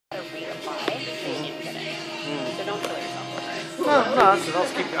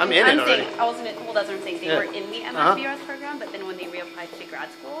I'm in it already. Well, that's what I'm saying. They were in the MFBRS program, but then when they reapplied to grad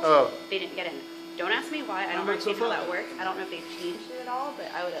school, they didn't get in. Don't ask me why. I don't understand how that works. I don't know if they've changed it at all, but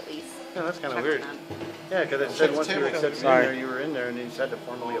I would at least. Yeah, that's kind of weird. Yeah, because it said once you were accepted in there, you were in there, and you just had to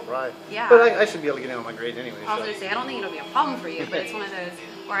formally apply. Yeah. But I should be able to get in on my grades anyway. I was going to say, I don't think it'll be a problem for you, but it's one of those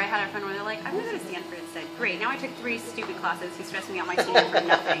where I had a friend where they're like, I'm going to go to Stanford instead. Great, now I took 3 stupid classes who stressed me out my senior for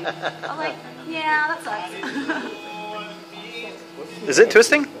nothing. I'm like, yeah, that sucks. Is it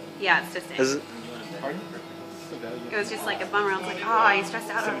twisting? Yeah, it's twisting. Is it? It was just like a bummer. I was like, oh, I stressed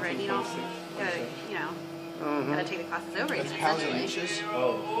out over it. You know, gotta take the classes over again. It's pounds and inches.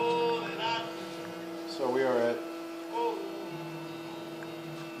 Oh. So we are at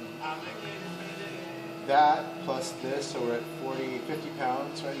that plus this, so we're at 50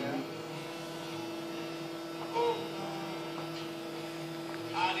 pounds right now.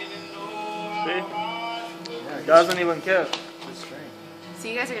 See? Yeah, doesn't even care. Good strain. So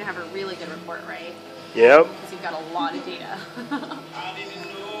you guys are gonna have a really good report, right? Yep. Because you've got a lot of data.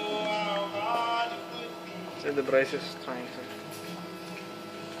 See, the brace is trying to.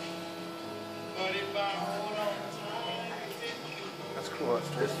 That's cool.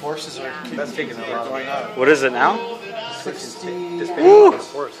 The forces are That's taking a lot going up. What is it now? 60. Woo!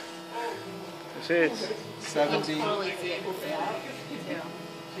 Force. See, it's 70.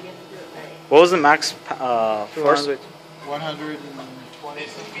 what was the max force? 120.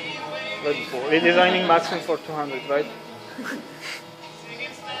 But redesigning maximum for 200, right?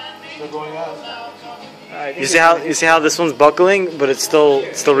 They're going up. You see how this one's buckling, but it's still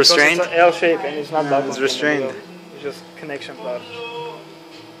restrained. It's an L shape and it's not buckling. It's restrained. It's just connection part.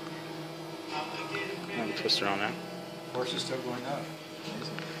 Twist around there. Force is still going up.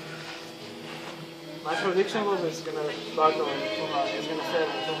 Amazing. My prediction was it's gonna buckle in 200. It's gonna fail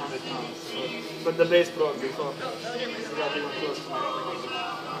in 200 pounds. So, but the base broke before. So that even close to my prediction.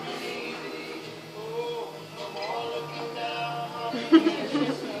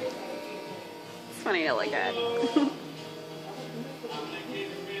 It's funny to look at.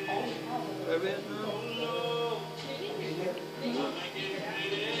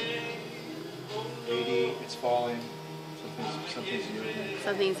 80. It's falling. Something's yielding.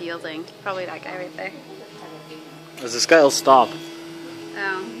 Something's yielding. Probably that guy right there. Does this guy will stop?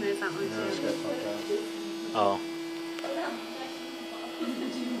 Oh, there's that one No, it's too. got popped out. Oh.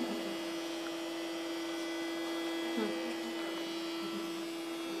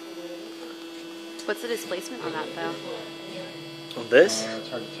 What's the displacement on that though? Of this? It's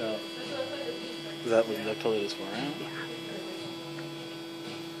hard to tell. Is that what the color is for? Right? Yeah.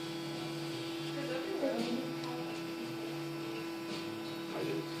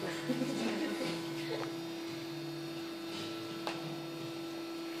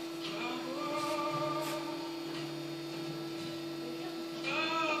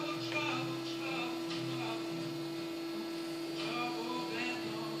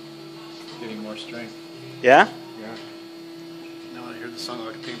 Getting more strength. Yeah? Yeah. Now when I hear the song, all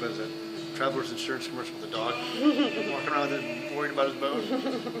I can think about is a traveler's insurance commercial with a dog walking around with it, worried about his boat.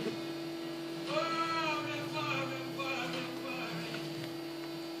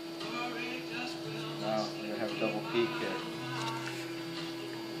 Wow, we're going to have a double peak here.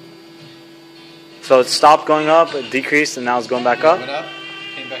 So it stopped going up, it decreased, and now it's going back It up? went up,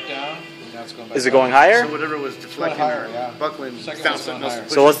 came back down, and now it's going back Is it up. going higher? So whatever was deflecting higher, or yeah. buckling, Second bounced one's it, higher.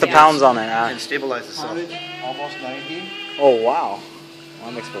 So what's the pounds on it? and stabilized itself. Almost 90. Oh, wow. Well,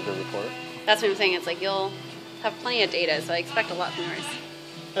 that makes for a good report. That's what I'm saying. It's like you'll have plenty of data, so I expect a lot from yours.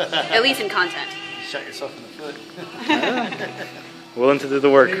 At least in content. You shot yourself in the foot. Willing to do the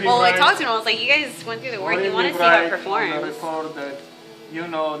work. Well, I talked to him. I was like, you guys went through the work. You want to see how it performs. On the report that you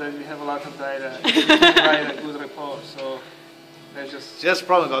know that we have a lot of data. You can write a good report. So there's just. See, that's the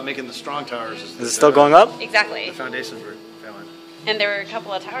problem about making the strong towers. Is it still going up? Exactly. The foundations were failing. And there were a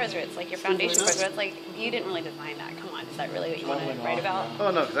couple of towers where it's like your foundation part, where it's like, you didn't really design that. Come on, is that really what you want to write about?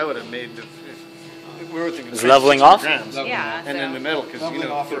 Oh no, because I would have made if we were thinking. Is leveling off? Grams, Yeah. and then the metal, because Leveling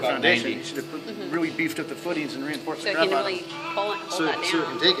off for a about foundation, 90. you should have really beefed up the footings and reinforced So the it can crap out of really it. hold that So it down.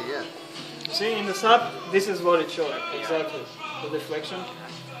 can take it, yeah. See, in the snap, this is what it showed. Exactly. The deflection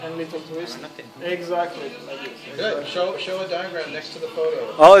and little twist. Exactly like this. Good. Show a diagram next to the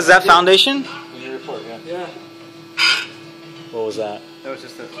photo. Oh, is that foundation? In your report, yeah. Yeah. What was that? That was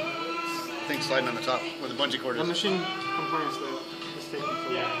just the thing sliding on the top where the bungee cord The is. machine complains that it's taking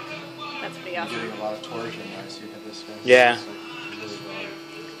too long. That's pretty You're awesome. getting a lot of torsion, right? So you have this guy. Yeah. It's like really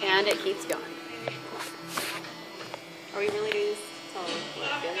broad. And it keeps going. Are we really doing this till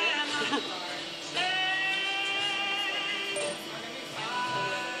failure?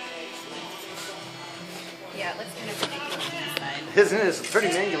 Yeah, it looks kind of ridiculous on this side. Isn't it? It's pretty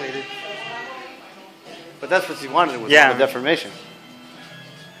mangulated. But that's what you wanted with Yeah. the deformation.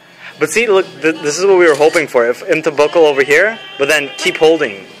 But see, look, this is what we were hoping for. If him to buckle over here, but then keep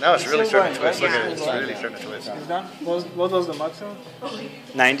holding. Now it's really Still starting to going, twist. Look right? at it. It's really starting to twist. It's done? What was the maximum?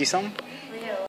 90 something?